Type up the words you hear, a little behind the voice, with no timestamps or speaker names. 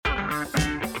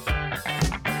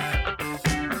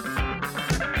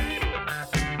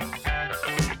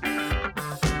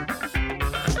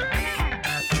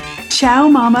Ciao,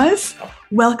 mamas.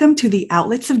 Welcome to the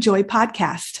Outlets of Joy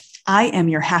podcast. I am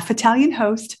your half-Italian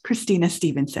host, Christina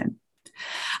Stevenson.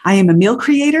 I am a meal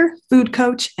creator, food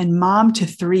coach, and mom to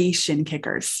 3 shin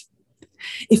kickers.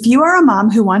 If you are a mom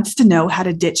who wants to know how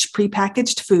to ditch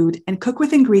prepackaged food and cook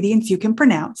with ingredients you can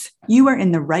pronounce, you are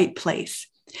in the right place.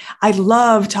 I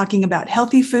love talking about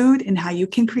healthy food and how you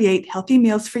can create healthy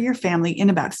meals for your family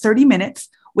in about 30 minutes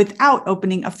without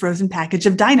opening a frozen package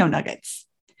of Dino Nuggets.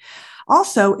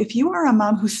 Also, if you are a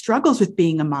mom who struggles with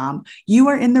being a mom, you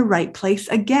are in the right place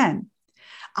again.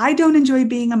 I don't enjoy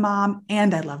being a mom,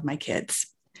 and I love my kids.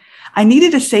 I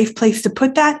needed a safe place to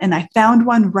put that, and I found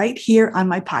one right here on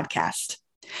my podcast.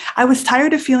 I was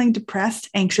tired of feeling depressed,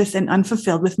 anxious, and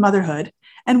unfulfilled with motherhood,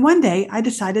 and one day I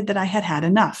decided that I had had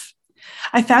enough.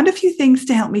 I found a few things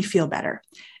to help me feel better.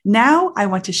 Now I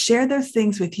want to share those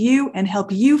things with you and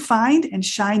help you find and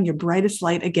shine your brightest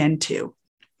light again, too.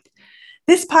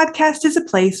 This podcast is a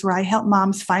place where I help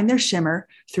moms find their shimmer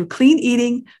through clean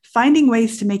eating, finding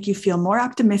ways to make you feel more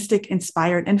optimistic,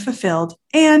 inspired, and fulfilled,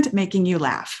 and making you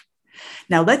laugh.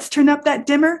 Now let's turn up that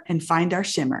dimmer and find our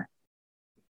shimmer.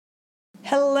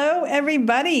 Hello,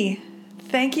 everybody.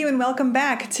 Thank you and welcome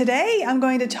back. Today, I'm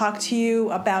going to talk to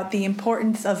you about the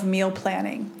importance of meal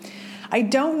planning. I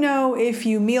don't know if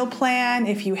you meal plan,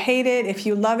 if you hate it, if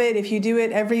you love it, if you do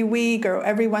it every week or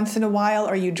every once in a while,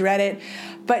 or you dread it.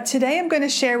 But today I'm going to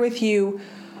share with you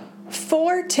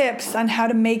 4 tips on how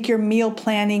to make your meal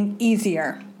planning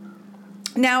easier.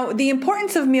 Now, the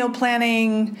importance of meal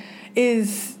planning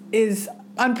is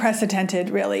unprecedented,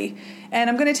 really. And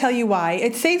I'm going to tell you why.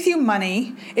 It saves you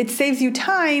money. It saves you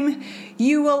time.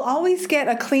 You will always get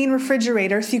a clean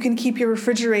refrigerator, so you can keep your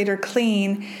refrigerator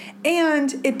clean.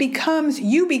 And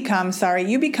you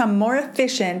become more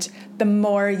efficient the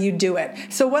more you do it.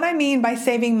 So what I mean by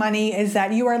saving money is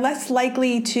that you are less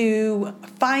likely to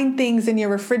find things in your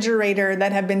refrigerator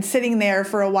that have been sitting there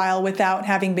for a while without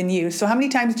having been used. So how many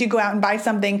times do you go out and buy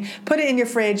something, put it in your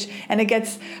fridge, and it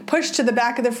gets pushed to the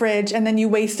back of the fridge, and then you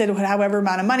wasted however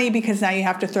amount of money because now you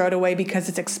have to throw it away because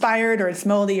it's expired or it's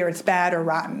moldy or it's bad or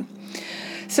rotten.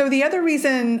 So the other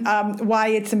reason why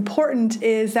it's important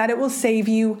is that it will save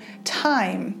you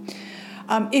time.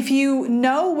 If you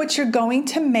know what you're going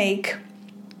to make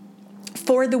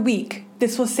for the week,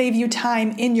 this will save you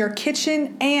time in your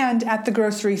kitchen and at the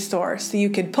grocery store. So you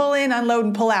could pull in, unload,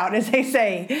 and pull out, as they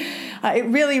say. It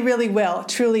really, really will.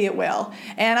 Truly it will.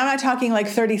 And I'm not talking like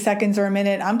 30 seconds or a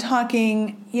minute. I'm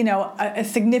talking, a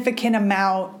significant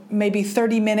amount, maybe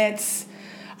 30 minutes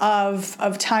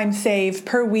of time saved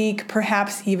per week,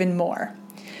 perhaps even more.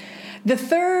 The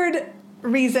third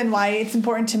reason why it's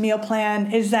important to meal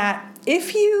plan is that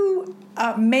if you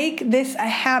make this a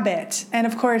habit, and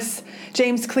of course,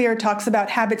 James Clear talks about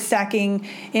habit stacking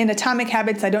in Atomic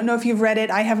Habits. I don't know if you've read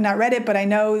it. I have not read it, but I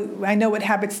know what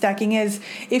habit stacking is.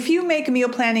 If you make meal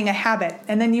planning a habit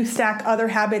and then you stack other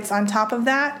habits on top of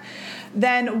that,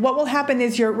 then what will happen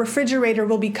is your refrigerator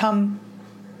will become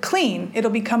clean.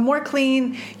 It'll become more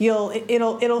clean.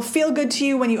 It'll feel good to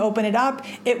you when you open it up.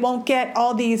 It won't get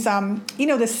all these,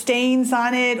 the stains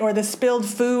on it or the spilled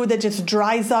food that just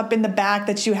dries up in the back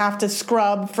that you have to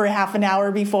scrub for half an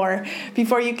hour before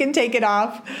you can take it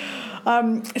off.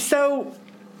 So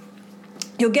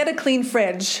you'll get a clean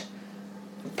fridge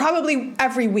probably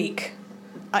every week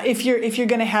if you're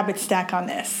going to habit stack on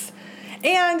this.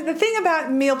 And the thing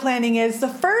about meal planning is the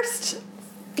first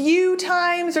few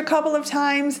times or couple of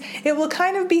times, it will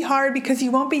kind of be hard because you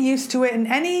won't be used to it. And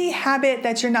any habit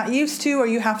that you're not used to or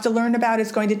you have to learn about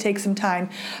is going to take some time.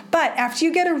 But after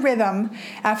you get a rhythm,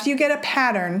 after you get a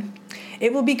pattern,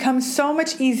 it will become so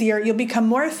much easier. You'll become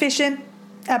more efficient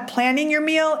at planning your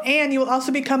meal, and you will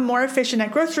also become more efficient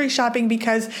at grocery shopping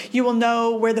because you will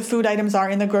know where the food items are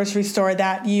in the grocery store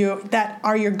that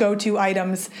are your go-to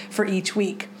items for each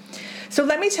week. So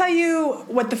let me tell you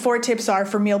what the 4 tips are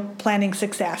for meal planning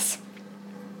success.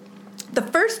 The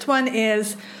first one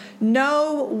is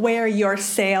know where your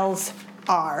sales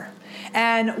are.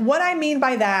 And what I mean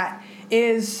by that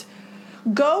is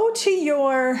go to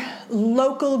your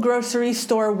local grocery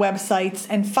store websites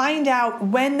and find out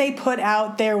when they put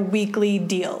out their weekly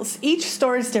deals. Each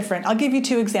store is different. I'll give you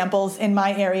 2 examples in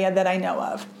my area that I know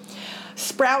of.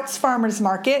 Sprouts Farmers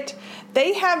Market,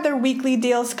 they have their weekly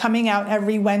deals coming out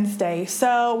every Wednesday.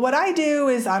 So what I do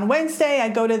is on Wednesday,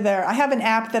 I have an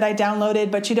app that I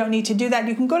downloaded, but you don't need to do that.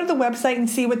 You can go to the website and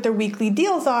see what their weekly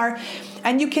deals are,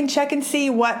 and you can check and see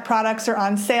what products are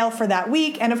on sale for that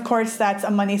week. And of course, that's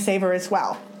a money saver as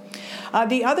well.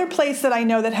 The other place that I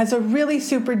know that has a really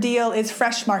super deal is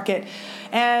Fresh Market.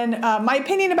 And my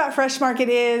opinion about Fresh Market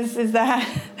is that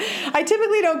I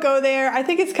typically don't go there. I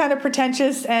think it's kind of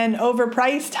pretentious and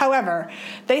overpriced. However,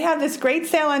 they have this great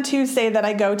sale on Tuesday that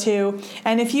I go to.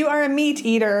 And if you are a meat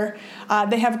eater,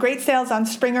 they have great sales on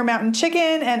Springer Mountain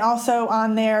Chicken and also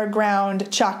on their ground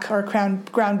chuck or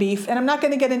ground beef. And I'm not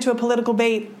going to get into a political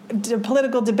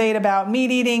debate about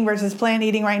meat eating versus plant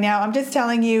eating right now. I'm just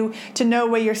telling you to know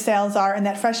where your sales are, and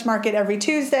that Fresh Market every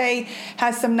Tuesday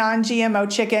has some non-GMO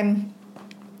chicken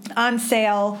on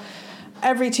sale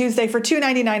every Tuesday for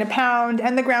 $2.99 a pound,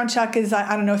 and the ground chuck is,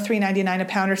 I don't know, $3.99 a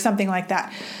pound or something like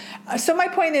that. So my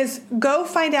point is, go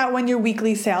find out when your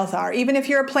weekly sales are. Even if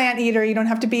you're a plant eater, you don't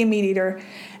have to be a meat eater,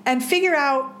 and figure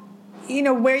out,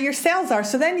 where your sales are.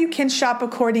 So then you can shop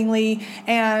accordingly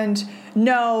and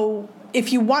know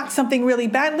if you want something really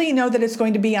badly, know that it's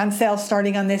going to be on sale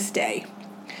starting on this day.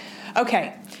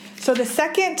 Okay, so the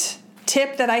second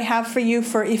tip that I have for you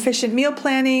for efficient meal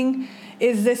planning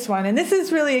is this one, and this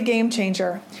is really a game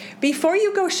changer. Before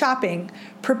you go shopping,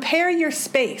 prepare your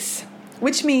space,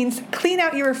 which means clean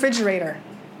out your refrigerator.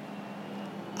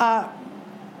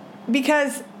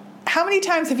 Because how many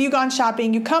times have you gone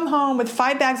shopping, you come home with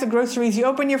 5 bags of groceries, you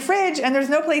open your fridge, and there's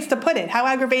no place to put it? How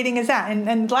aggravating is that?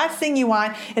 And the last thing you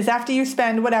want is after you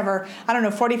spend,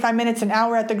 45 minutes, an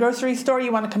hour at the grocery store,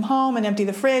 you want to come home and empty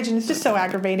the fridge, and it's just so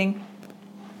aggravating.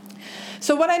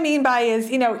 So what I mean by is,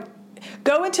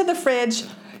 go into the fridge,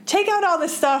 take out all the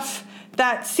stuff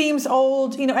that seems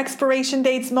old, expiration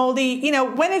dates, moldy.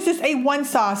 When is this A1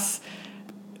 sauce?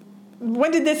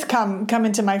 When did this come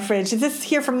into my fridge? Is this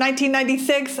here from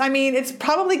 1996? I mean, it's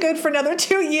probably good for another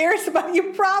 2 years, but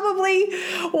you probably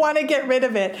want to get rid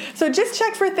of it. So just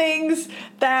check for things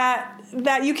that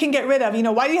you can get rid of.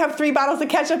 Why do you have 3 bottles of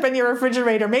ketchup in your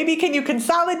refrigerator? Maybe can you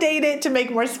consolidate it to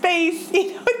make more space?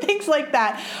 Things like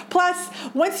that. Plus,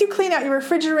 once you clean out your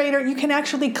refrigerator, you can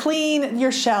actually clean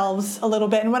your shelves a little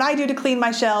bit. And what I do to clean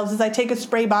my shelves is I take a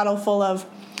spray bottle full of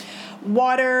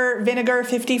water, vinegar,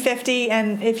 50-50,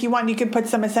 and if you want, you could put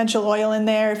some essential oil in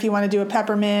there if you want to do a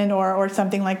peppermint or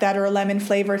something like that, or a lemon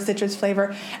flavor, citrus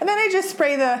flavor. And then I just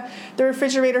spray the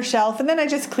refrigerator shelf, and then I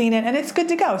just clean it, and it's good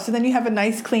to go. So then you have a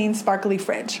nice, clean, sparkly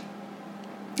fridge.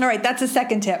 All right, that's the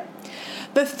second tip.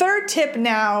 The third tip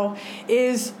now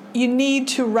is you need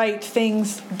to write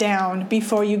things down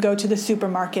before you go to the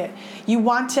supermarket. You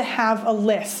want to have a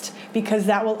list, because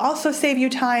that will also save you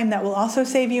time, that will also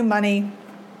save you money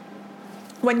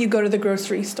when you go to the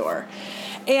grocery store.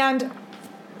 And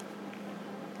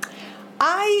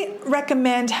I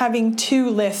recommend having 2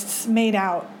 lists made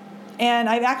out. And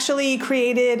I've actually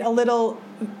created a little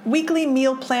weekly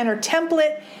meal planner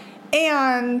template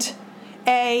and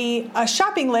a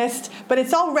shopping list, but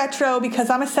it's all retro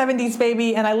because I'm a 70s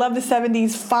baby and I love the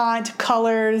 70s font,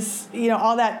 colors,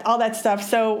 all that stuff.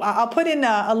 So I'll put in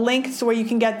a link to where you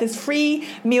can get this free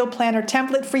meal planner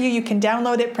template for you. You can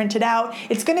download it, print it out.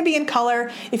 It's going to be in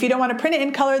color. If you don't want to print it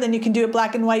in color, then you can do it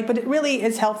black and white, but it really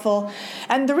is helpful.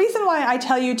 And the reason why I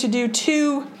tell you to do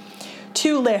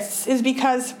two lists is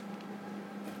because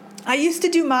I used to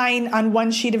do mine on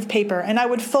one sheet of paper, and I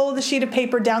would fold the sheet of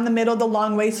paper down the middle the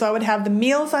long way, so I would have the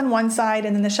meals on one side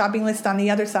and then the shopping list on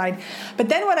the other side. But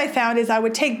then what I found is I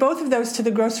would take both of those to the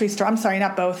grocery store. I'm sorry,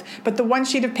 not both, but the one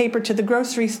sheet of paper to the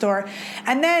grocery store.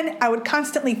 And then I would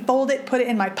constantly fold it, put it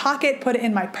in my pocket, put it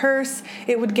in my purse.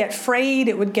 It would get frayed,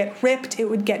 it would get ripped, it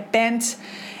would get bent.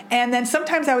 And then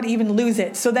sometimes I would even lose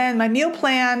it. So then my meal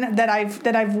plan that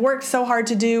I've worked so hard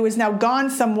to do is now gone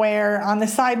somewhere on the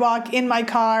sidewalk, in my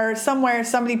car, somewhere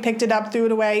somebody picked it up, threw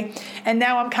it away, and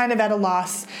now I'm kind of at a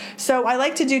loss. So I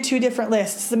like to do 2 different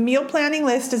lists. The meal planning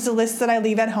list is the list that I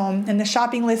leave at home, and the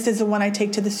shopping list is the one I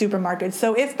take to the supermarket.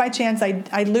 So if by chance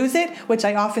I lose it, which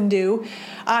I often do,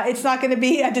 it's not going to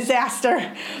be a disaster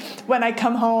when I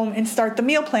come home and start the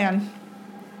meal plan.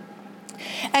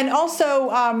 And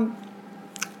also,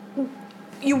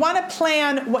 you want to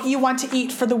plan what you want to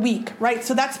eat for the week, right?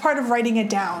 So that's part of writing it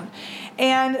down.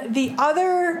 And the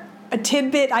other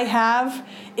tidbit I have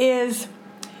is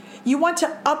you want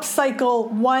to upcycle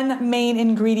one main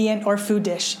ingredient or food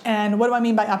dish. And what do I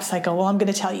mean by upcycle? Well, I'm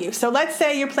going to tell you. So let's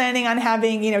say you're planning on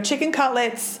having, chicken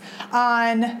cutlets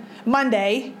on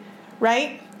Monday,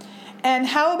 right? And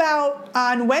how about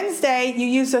on Wednesday, you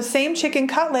use those same chicken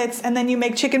cutlets and then you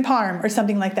make chicken parm or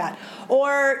something like that.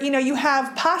 Or, you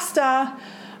have pasta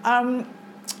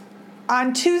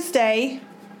on Tuesday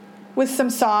with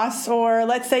some sauce. Or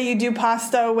let's say you do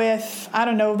pasta with,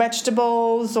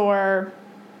 vegetables or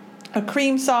a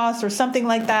cream sauce or something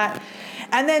like that.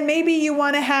 And then maybe you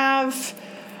want to have,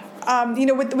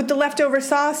 with the leftover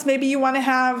sauce, maybe you want to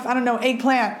have,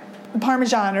 eggplant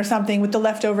Parmesan or something with the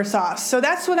leftover sauce. So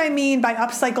that's what I mean by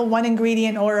upcycle one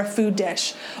ingredient or a food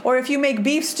dish. Or if you make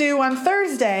beef stew on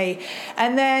Thursday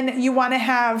and then you want to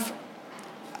have,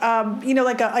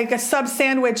 like a sub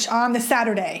sandwich on the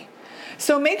Saturday.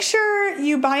 So make sure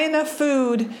you buy enough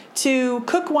food to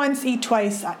cook once, eat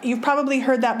twice. You've probably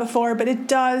heard that before, but it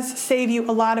does save you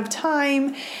a lot of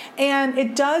time, and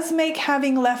it does make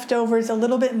having leftovers a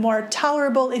little bit more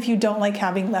tolerable if you don't like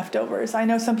having leftovers. I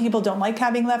know some people don't like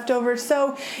having leftovers,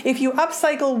 so if you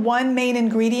upcycle one main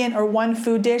ingredient or one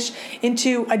food dish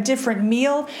into a different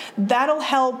meal, that'll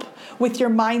help with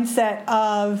your mindset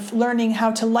of learning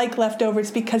how to like leftovers,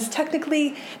 because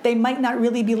technically they might not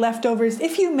really be leftovers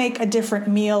if you make a different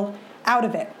meal out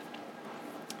of it.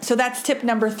 So that's tip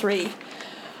number 3.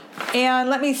 And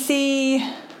let me see.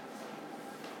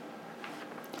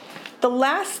 The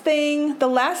last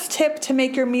tip to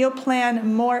make your meal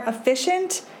plan more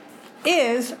efficient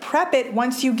is prep it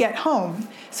once you get home.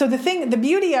 So the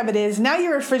beauty of it is now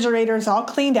your refrigerator is all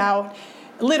cleaned out.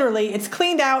 Literally, it's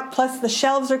cleaned out, plus the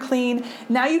shelves are clean.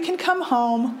 Now you can come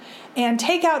home and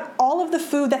take out all of the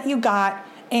food that you got,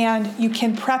 and you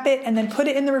can prep it and then put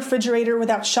it in the refrigerator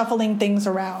without shuffling things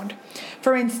around.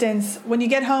 For instance, when you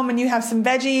get home and you have some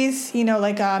veggies,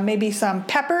 like maybe some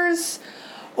peppers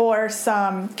or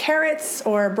some carrots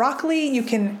or broccoli, you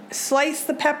can slice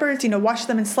the peppers, wash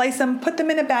them and slice them, put them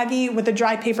in a baggie with a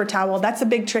dry paper towel. That's a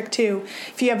big trick too.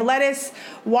 If you have lettuce,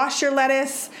 wash your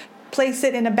lettuce, place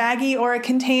it in a baggie or a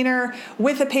container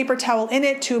with a paper towel in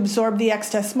it to absorb the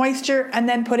excess moisture, and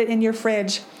then put it in your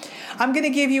fridge. I'm going to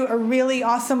give you a really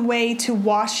awesome way to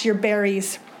wash your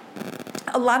berries.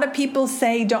 A lot of people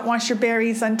say don't wash your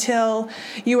berries until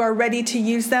you are ready to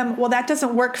use them. Well, that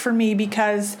doesn't work for me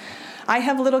because I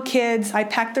have little kids, I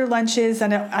pack their lunches,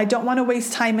 and I don't want to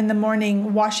waste time in the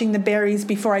morning washing the berries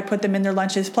before I put them in their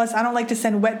lunches. Plus, I don't like to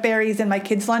send wet berries in my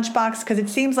kids' lunchbox because it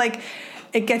seems like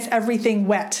it gets everything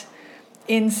wet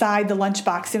inside the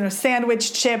lunchbox.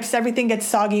 Sandwich, chips, everything gets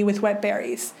soggy with wet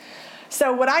berries.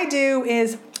 So what I do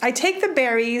is I take the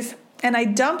berries and I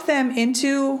dump them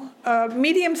into a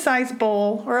medium-sized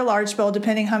bowl or a large bowl,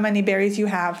 depending how many berries you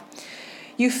have.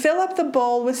 You fill up the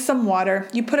bowl with some water.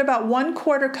 You put about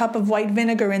 1/4 cup of white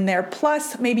vinegar in there,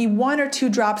 plus maybe 1 or 2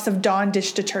 drops of Dawn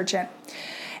dish detergent.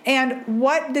 And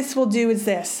what this will do is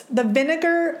this. The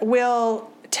vinegar will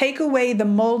take away the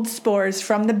mold spores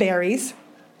from the berries,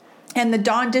 and the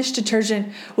Dawn dish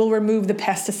detergent will remove the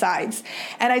pesticides.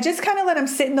 And I just kind of let them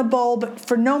sit in the bowl, but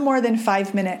for no more than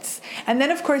 5 minutes. And then,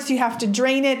 of course, you have to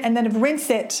drain it and then rinse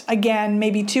it again,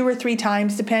 maybe 2 or 3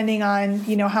 times, depending on,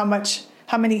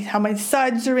 how many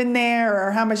suds are in there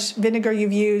or how much vinegar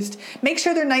you've used. Make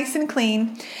sure they're nice and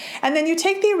clean. And then you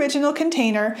take the original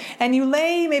container and you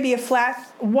lay maybe a flat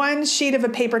 1 sheet of a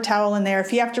paper towel in there.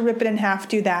 If you have to rip it in half,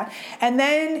 do that. And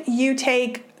then you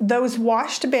take those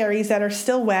washed berries that are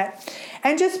still wet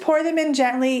and just pour them in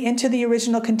gently into the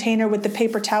original container with the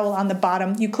paper towel on the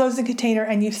bottom. You close the container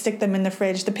and you stick them in the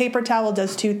fridge. The paper towel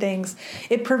does 2 things.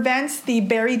 It prevents the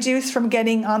berry juice from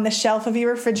getting on the shelf of your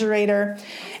refrigerator,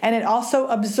 and it also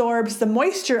absorbs the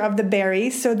moisture of the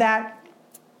berries so that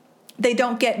they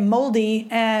don't get moldy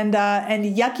and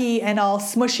yucky and all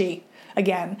smushy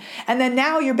again. And then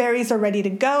now your berries are ready to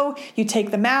go. You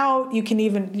take them out. You can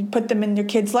even put them in your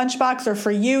kid's lunchbox, or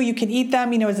for you can eat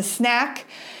them, as a snack,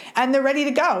 and they're ready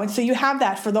to go. And so you have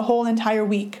that for the whole entire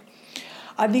week.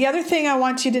 The other thing I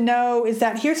want you to know is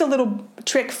that here's a little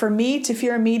trick for meat. If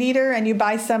you're a meat eater and you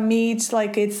buy some meat,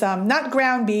 like it's not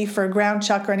ground beef or ground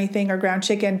chuck or anything, or ground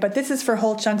chicken, but this is for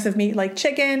whole chunks of meat like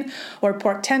chicken or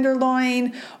pork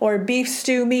tenderloin or beef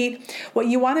stew meat. What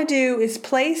you want to do is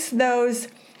place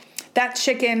that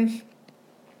chicken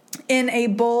in a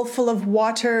bowl full of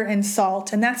water and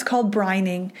salt, and that's called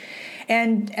brining.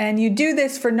 And you do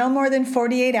this for no more than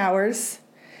 48 hours.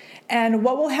 And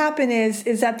what will happen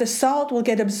is that the salt will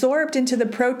get absorbed into the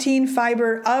protein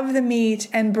fiber of the meat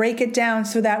and break it down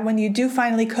so that when you do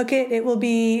finally cook it, it will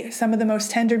be some of the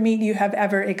most tender meat you have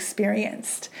ever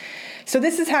experienced. So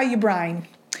this is how you brine.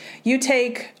 You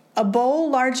take a bowl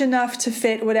large enough to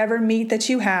fit whatever meat that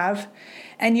you have,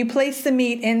 and you place the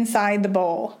meat inside the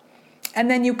bowl. And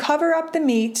then you cover up the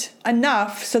meat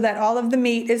enough so that all of the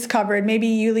meat is covered. Maybe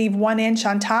you leave 1 inch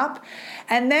on top.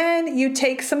 And then you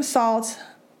take some salt,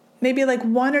 maybe like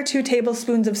 1 or 2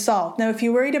 tablespoons of salt. Now, if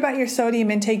you're worried about your sodium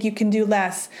intake, you can do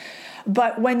less.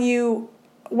 But when you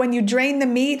drain the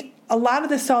meat, a lot of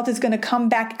the salt is going to come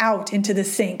back out into the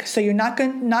sink. So you're not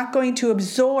going to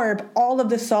absorb all of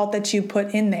the salt that you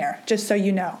put in there, just so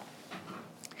you know.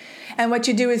 And what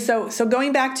you do is, so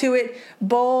going back to it,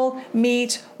 bowl,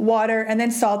 meat, water, and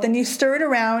then salt. Then you stir it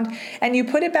around and you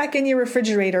put it back in your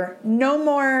refrigerator. No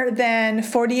more than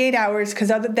 48 hours,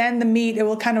 because other than the meat, it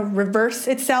will kind of reverse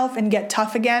itself and get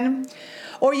tough again.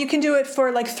 Or you can do it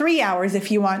for like 3 hours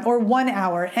if you want, or 1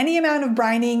 hour. Any amount of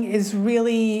brining is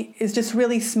just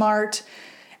really smart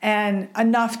and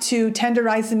enough to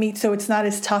tenderize the meat so it's not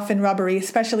as tough and rubbery,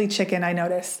 especially chicken, I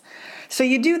notice. So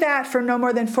you do that for no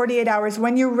more than 48 hours.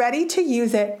 When you're ready to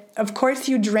use it, of course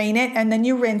you drain it and then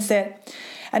you rinse it.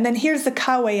 And then here's the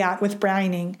caveat with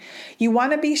brining. You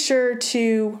want to be sure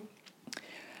to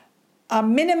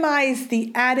minimize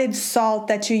the added salt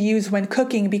that you use when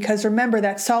cooking, because remember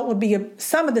that some of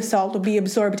the salt will be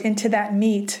absorbed into that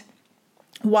meat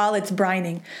while it's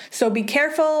brining. So be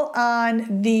careful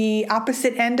on the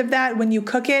opposite end of that when you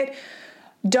cook it.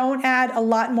 Don't add a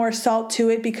lot more salt to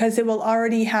it because it will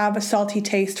already have a salty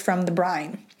taste from the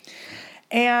brine.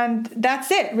 And that's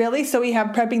it, really. So we have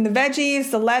prepping the veggies,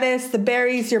 the lettuce, the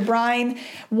berries, your brine.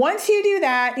 Once you do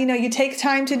that, you take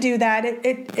time to do that.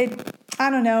 I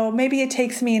don't know, maybe it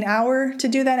takes me an hour to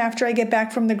do that after I get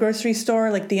back from the grocery store,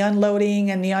 like the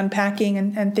unloading and the unpacking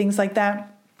and things like that.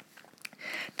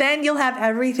 Then you'll have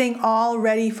everything all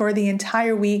ready for the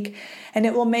entire week, and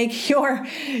it will make your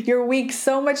week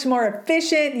so much more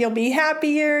efficient. You'll be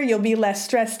happier, you'll be less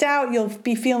stressed out, you'll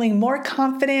be feeling more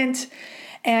confident,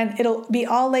 and it'll be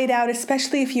all laid out,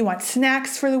 especially if you want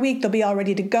snacks for the week. They'll be all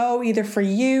ready to go, either for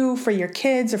you, for your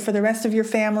kids, or for the rest of your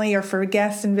family, or for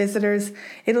guests and visitors.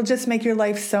 It'll just make your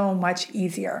life so much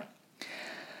easier.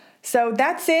 So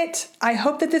that's it. I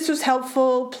hope that this was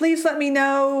helpful. Please let me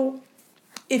know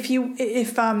if you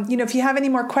have any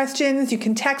more questions. You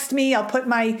can text me. I'll put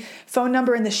my phone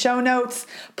number in the show notes.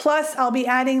 Plus, I'll be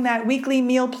adding that weekly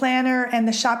meal planner and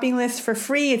the shopping list for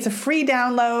free. It's a free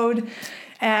download.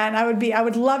 And I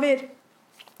would love it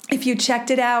if you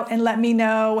checked it out and let me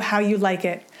know how you like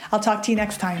it. I'll talk to you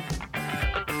next time.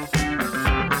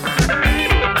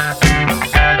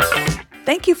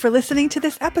 Thank you for listening to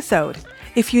this episode.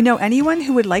 If you know anyone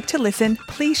who would like to listen,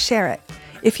 please share it.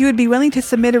 If you would be willing to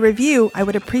submit a review, I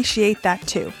would appreciate that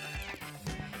too.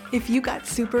 If you got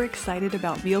super excited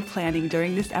about meal planning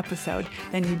during this episode,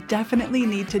 then you definitely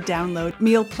need to download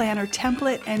Meal Planner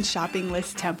Template and Shopping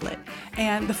List Template.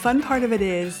 And the fun part of it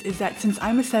is that since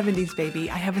I'm a 70s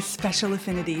baby, I have a special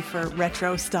affinity for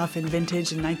retro stuff and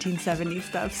vintage and 1970s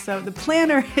stuff. So the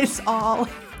planner is all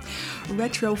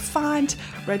retro font,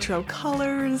 retro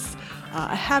colors,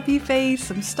 a happy face,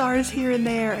 some stars here and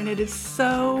there, and it is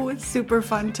so super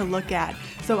fun to look at.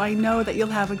 So I know that you'll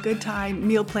have a good time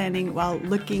meal planning while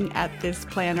looking at this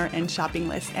planner and shopping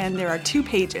list. And there are 2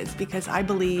 pages because I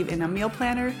believe in a meal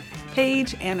planner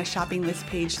page and a shopping list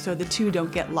page so the 2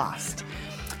 don't get lost.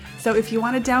 So if you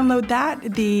want to download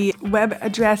that, the web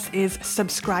address is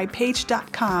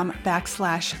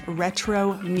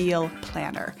subscribepage.com/retro meal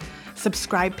planner.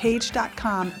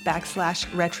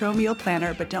 subscribepage.com/retro meal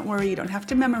planner, but don't worry, you don't have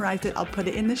to memorize it. I'll put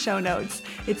it in the show notes.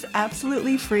 It's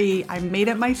absolutely free. I made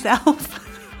it myself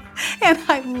and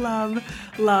I love,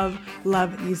 love,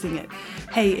 love using it.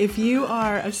 Hey, if you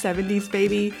are a 70s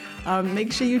baby,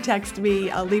 make sure you text me.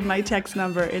 I'll leave my text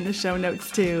number in the show notes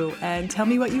too, and tell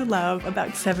me what you love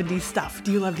about 70s stuff.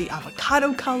 Do you love the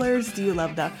avocado colors? Do you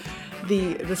love the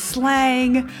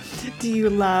slang? Do you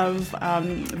love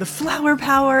the flower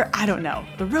power? I don't know.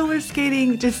 The roller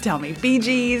skating? Just tell me. Bee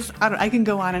Gees? I can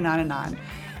go on and on and on.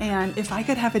 And if I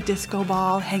could have a disco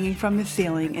ball hanging from the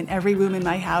ceiling in every room in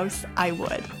my house, I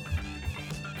would.